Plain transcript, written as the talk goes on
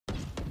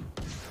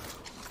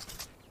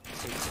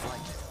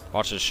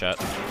Watch this shit.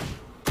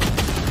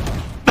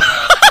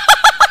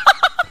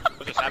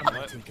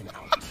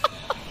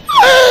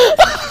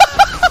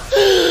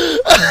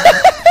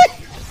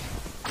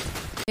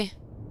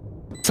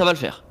 Ça va le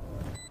faire.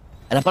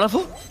 Elle a pas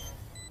l'info?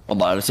 Oh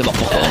bah c'est mort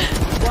pour toi.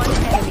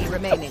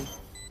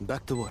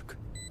 Back to work.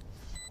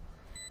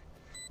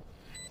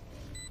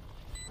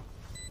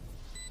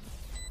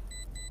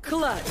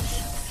 Clutch.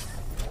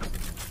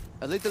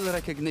 A little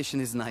recognition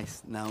is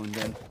nice now and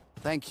then.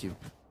 Thank you.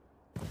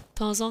 De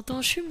temps en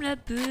temps, je fume la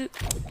beuh,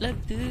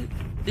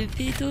 le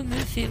pédo me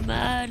fait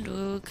mal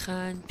au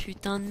crâne,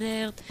 putain de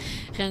merde,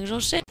 rien que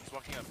j'enchaîne.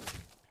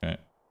 Okay.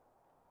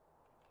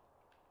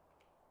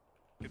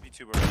 Could be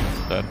two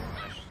Dead.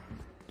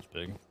 It's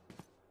big.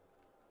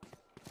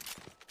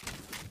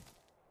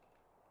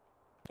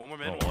 One more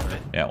mid, one more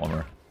mid. Yeah, one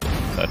more.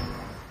 Dead.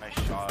 Nice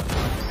shot.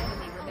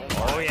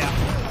 Oh yeah.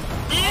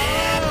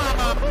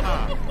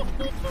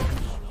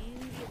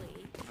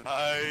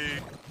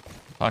 Nice.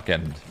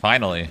 Fucking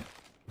finally.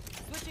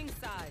 Switching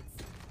sides.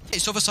 Hey,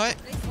 Silver site.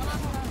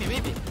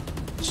 Maybe.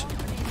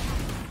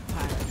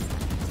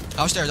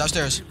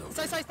 Downstairs.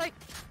 Side.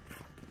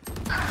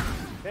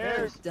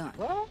 There's Done.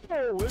 Whoa,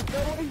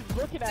 nobody's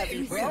looking at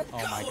me, bro.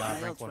 Oh my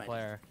god, rank 1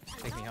 player.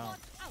 Take me home.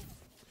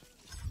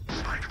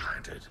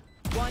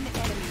 One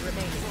enemy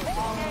remaining.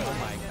 Oh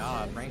my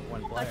god, rank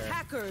 1 player.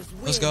 Attackers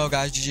win. Let's go,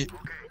 guys. GG.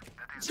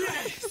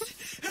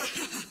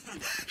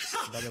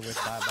 Better with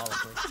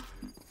diabolical.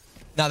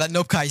 Nah, that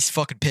nope guy is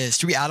fucking pissed.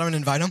 Should we add him and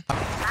invite him?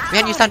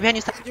 Behind you, stand.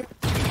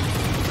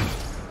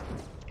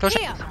 Close.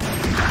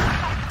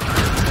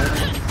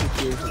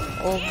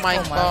 Oh my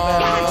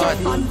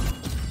god.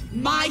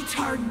 My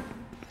turn.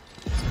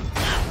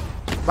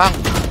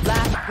 Bang.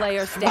 Last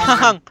player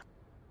standing.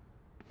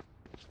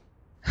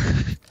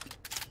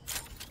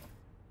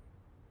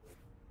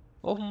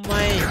 Oh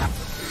my.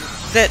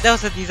 That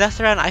was a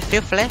disaster round. I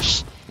failed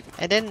flash.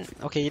 And then,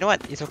 okay, you know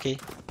what? It's okay.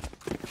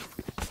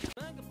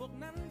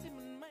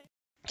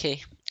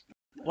 Okay.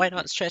 Why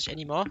not stretch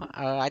anymore?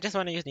 I just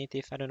want to use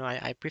native. I don't know.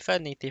 I prefer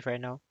native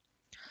right now.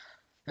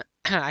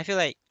 I feel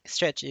like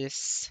stretch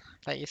is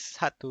like it's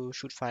hard to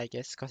shoot for, I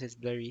guess, because it's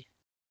blurry.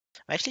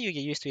 Actually, you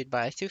get used to it,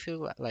 but I still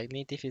feel like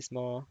native is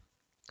more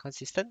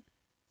consistent.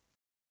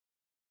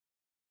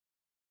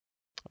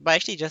 But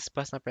actually, just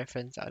personal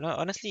preference. No,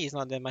 honestly, it's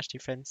not that much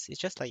difference. It's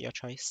just like your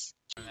choice.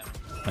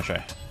 I'll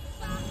try.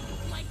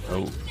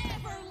 Oh.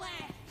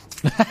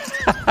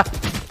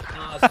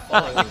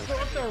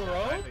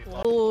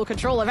 Full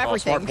control of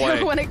everything.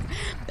 Play. When the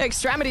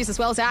extremities as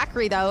well as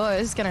Acri though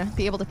is gonna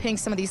be able to ping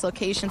some of these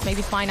locations,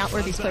 maybe find out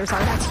where these players are.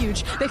 That's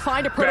huge. They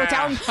find a proto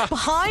down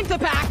behind the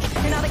back,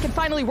 and now they can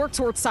finally work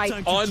towards site.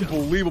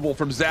 Unbelievable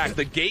from Zach.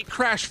 The gate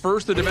crash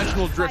first, the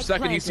dimensional drift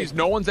second. He sees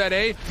no one's at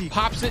A,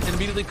 pops it, and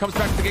immediately comes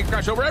back to the gate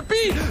crash over at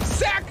B.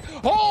 Zach!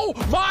 Oh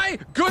my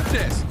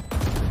goodness!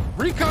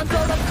 Recon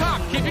dart up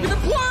top, keeping him in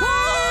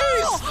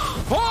place!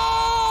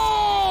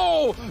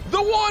 Oh! The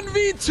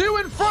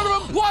 1v2 in front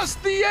of him, plus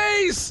the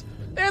ace!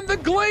 And the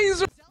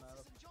Glazer!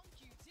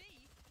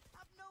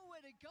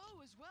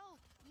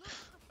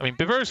 I mean,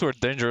 Pivers were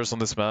dangerous on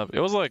this map. It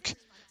was like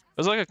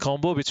a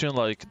combo between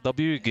like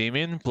W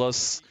gaming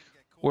plus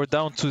we're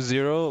down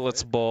 2-0,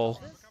 let's ball.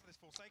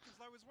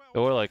 They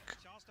were like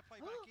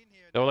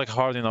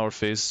hard in our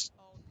face.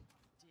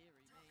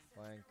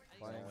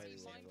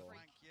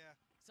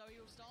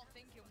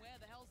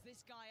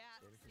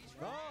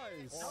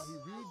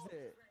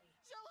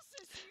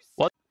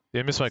 What?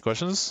 You missed my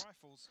questions?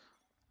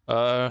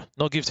 No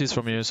gifties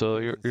from you, so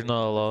you're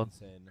not allowed.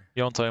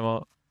 You're on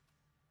timeout.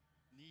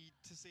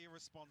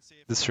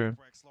 This stream.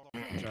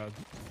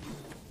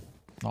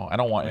 No, I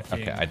don't want it.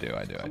 Okay, I do.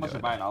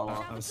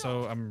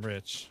 So I'm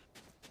rich.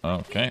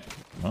 Okay.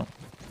 Well,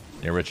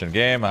 you're rich in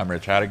game, I'm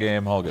rich out of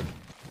game, all good.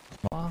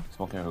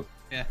 Smoking hook.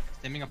 Yeah,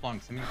 stemming up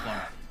long.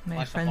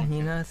 My friend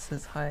Nina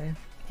says hi.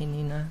 Hey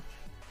Nina.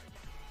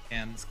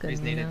 And It's good,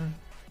 Nina.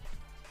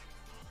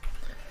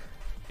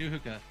 2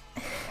 hookah.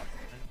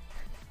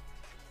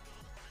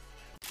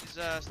 He's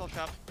still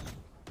trapped.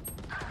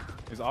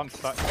 He's on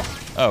site.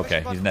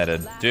 Okay, he's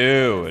netted.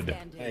 Dude.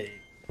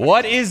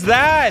 What is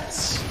that?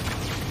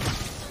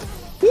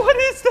 What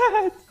is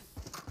that?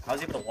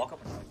 How's he able to walk up?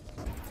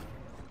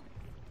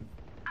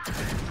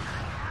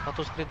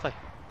 Satu split fight.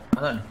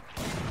 Ano?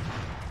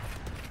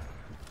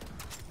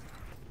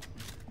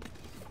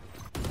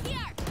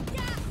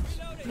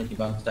 Nanti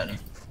bang start ni.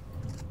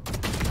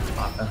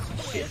 Makan si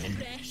shit ni.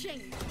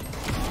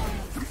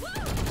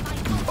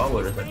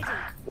 Power dah tadi.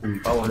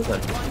 Power dah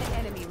tadi.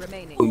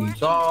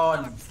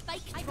 Son.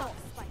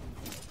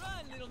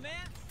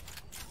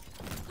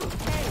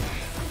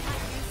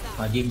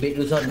 Jimbit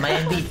tu Son.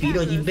 Main MVP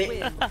tu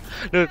Jimbit.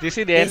 Look, you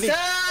see the ending?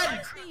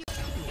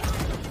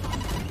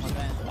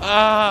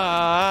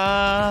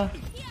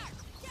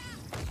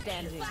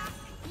 Standing.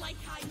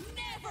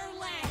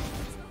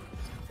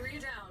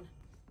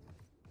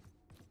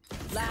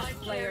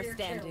 Last player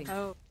standing.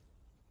 Oh.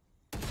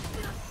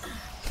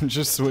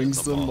 Just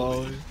swings the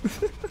molly.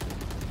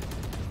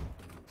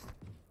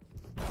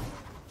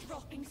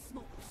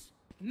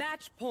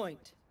 Match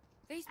point.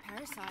 These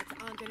parasites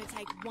aren't gonna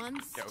take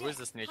one step. Yo, who is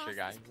this nature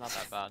guy? He's not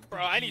that bad.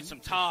 Bro, I need some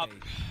top.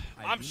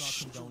 I'm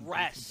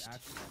stressed.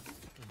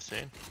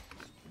 Insane.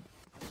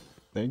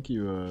 Thank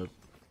you,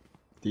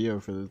 Theo,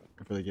 for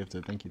the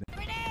gifted. Thank you.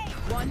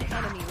 One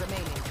enemy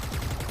remaining.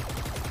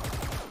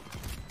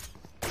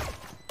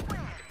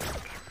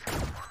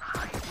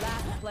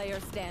 Last player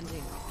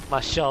standing.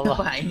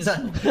 Mashallah.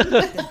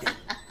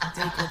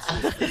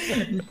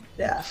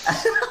 Yeah.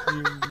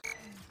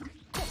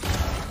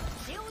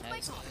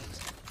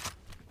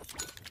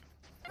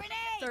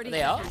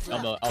 They are?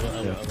 Elbow.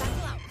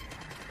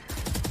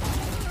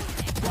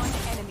 One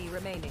enemy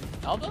remaining.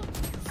 Elbow?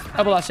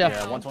 Elbow last, Yeah,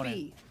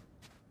 120.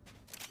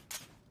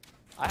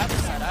 I have the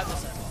side,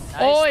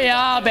 Nice. Oh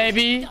yeah,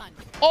 baby.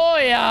 Oh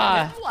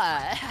yeah.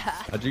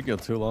 How'd you go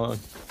too long?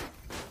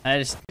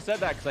 I said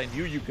that because I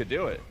knew you could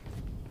do it.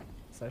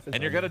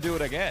 And you're gonna do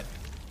it again.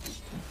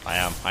 I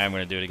am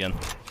gonna do it again.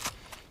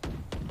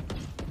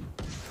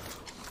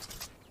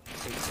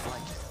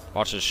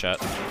 Watch this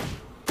shot.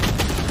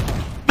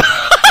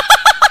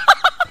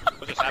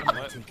 What just happened?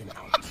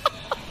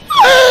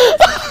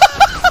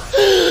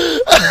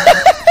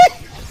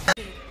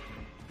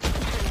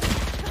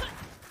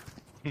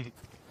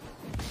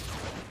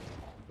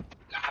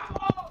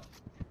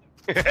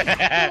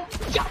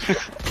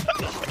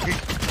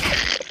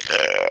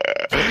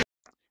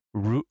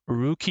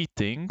 Rookie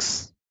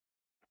things,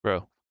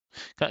 bro.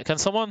 Can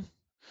someone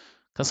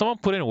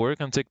put in work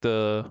and take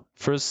the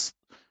first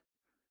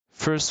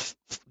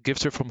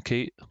gifter from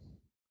Kate?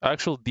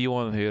 Actual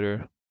D1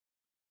 hater.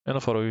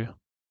 Enough out of you.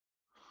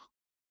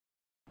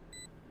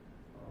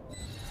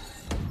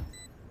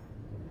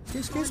 Que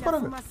isso, para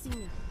ver?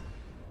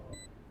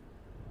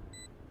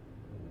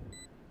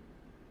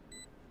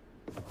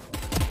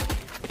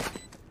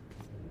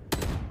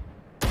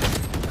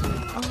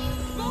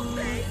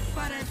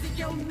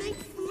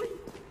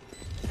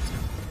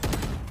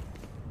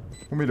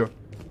 Humilhou.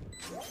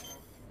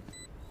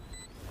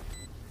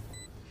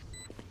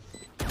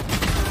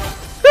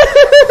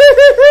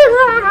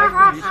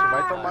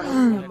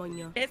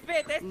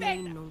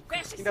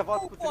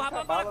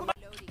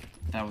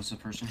 That was the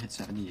person hit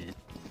 78.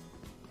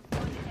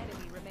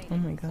 Oh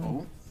my god.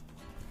 Oh.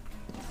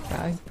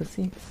 Guys,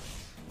 pussy.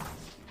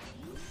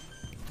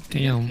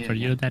 Damn, for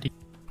you, daddy.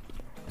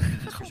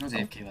 This person was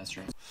AFK last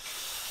round.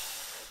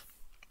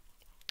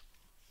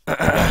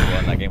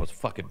 Man, that game was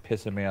fucking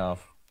pissing me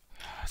off.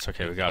 It's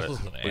okay, we got it. This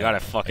was an We got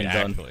it animal. fucking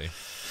Yeah, done. actually.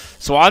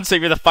 Swan,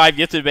 save you the 5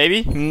 gifted,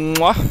 baby.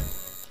 Mwah.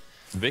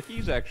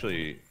 Vicky's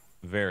actually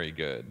very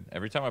good.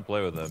 Every time I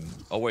play with him,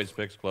 always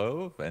picks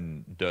Clove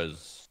and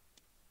does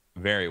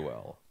very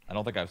well. I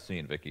don't think I've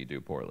seen Vicky do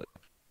poorly.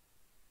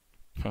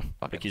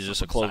 Vicky's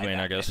just a Clove main,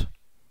 I guess.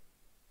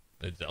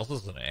 It's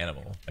also an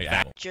animal.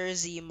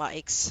 Jersey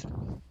mics.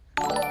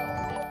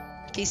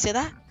 Can you say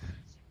that?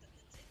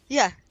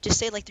 Yeah, just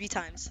say it like 3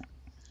 times.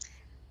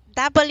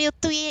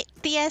 WTSMX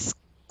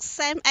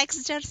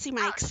Jersey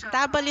mics.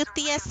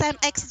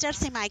 WTSMX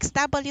Jersey mics.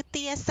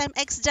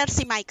 WTSMX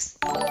Jersey mics.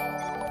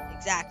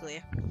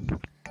 Exactly.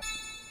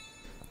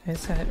 I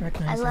just got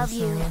recognized. I love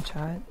you. In the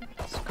chat.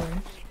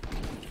 Score.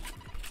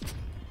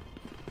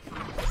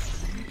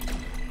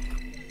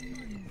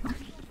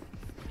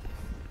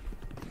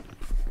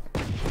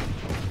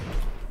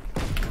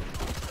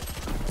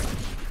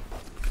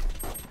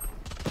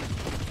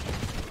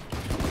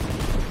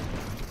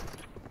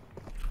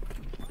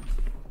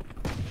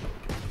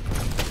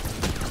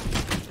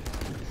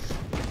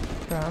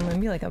 Bro, I'm gonna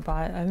be like a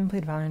bot. I haven't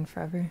played Valorant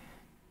forever.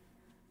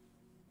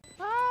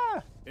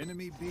 Ah!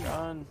 Enemy B.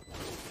 Run.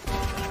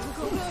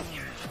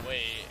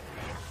 Wait.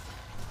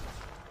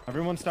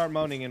 Everyone start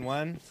moaning in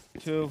 1,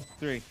 2,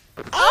 3.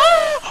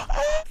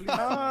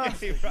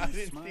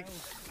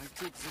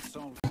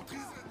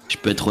 Je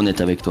peux être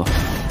honnête avec toi.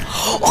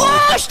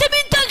 Oh, je t'ai mis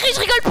une dinguerie, je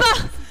rigole pas.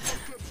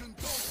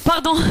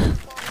 Pardon.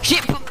 J'ai...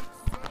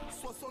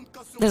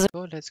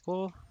 Désolé. Let's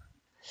go.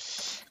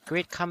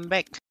 Great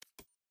comeback.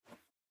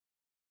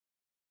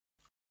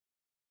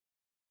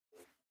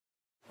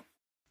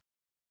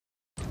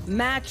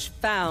 Match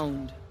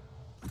found.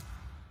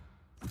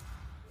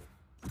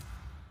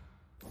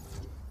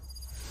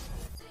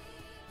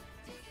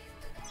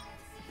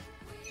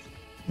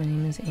 My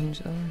name is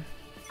Angel.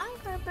 I'm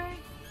Gerber.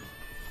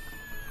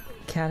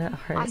 Cat at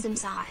heart. Awesome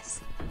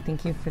sauce.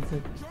 Thank you for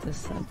the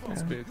sub, bro.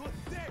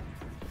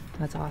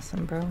 That's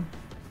awesome, bro.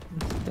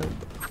 That's dope.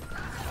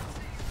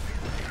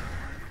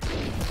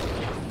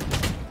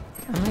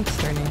 I'm like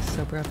starting to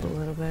sober up a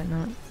little bit,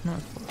 not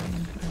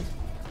fully, but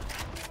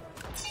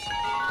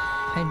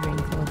I drink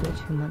a little bit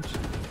too much.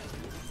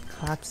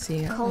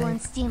 Clapsy, I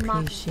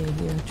appreciate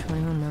you.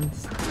 21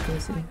 months,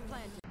 crazy.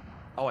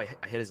 Oh, I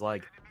hit his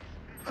leg.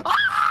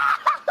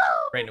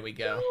 Where do we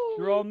go?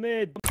 You're all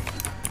mid.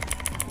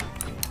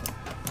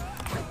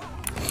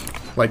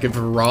 Like if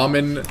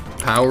ramen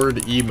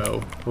powered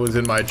emo was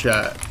in my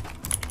chat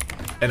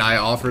and I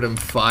offered him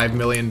 $5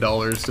 million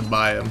to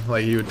buy him,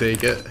 like he would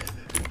take it.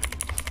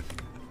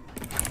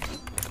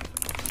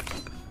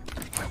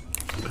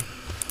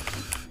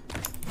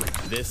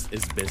 This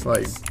is business.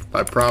 Like,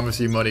 I promise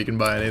you money can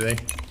buy anything.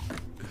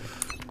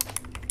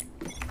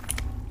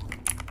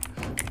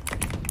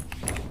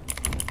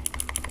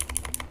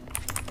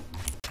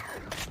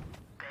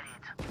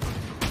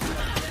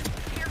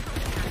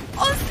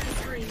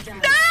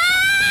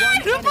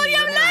 ¡No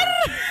podía hablar!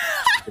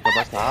 ¿Qué te ha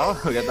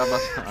pasado? ¿Qué te ha pasado?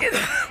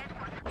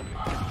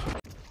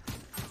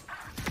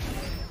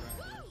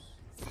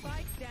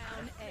 Spike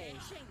down A.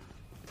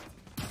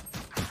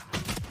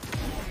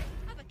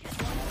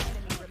 One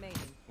enemy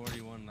remaining.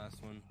 41,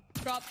 last one.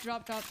 Drop.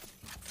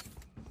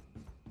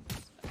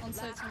 On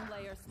site. Last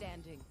player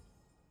standing.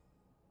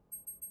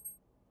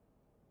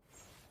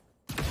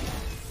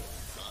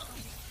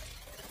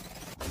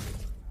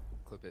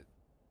 Clip it.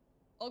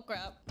 Oh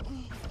crap.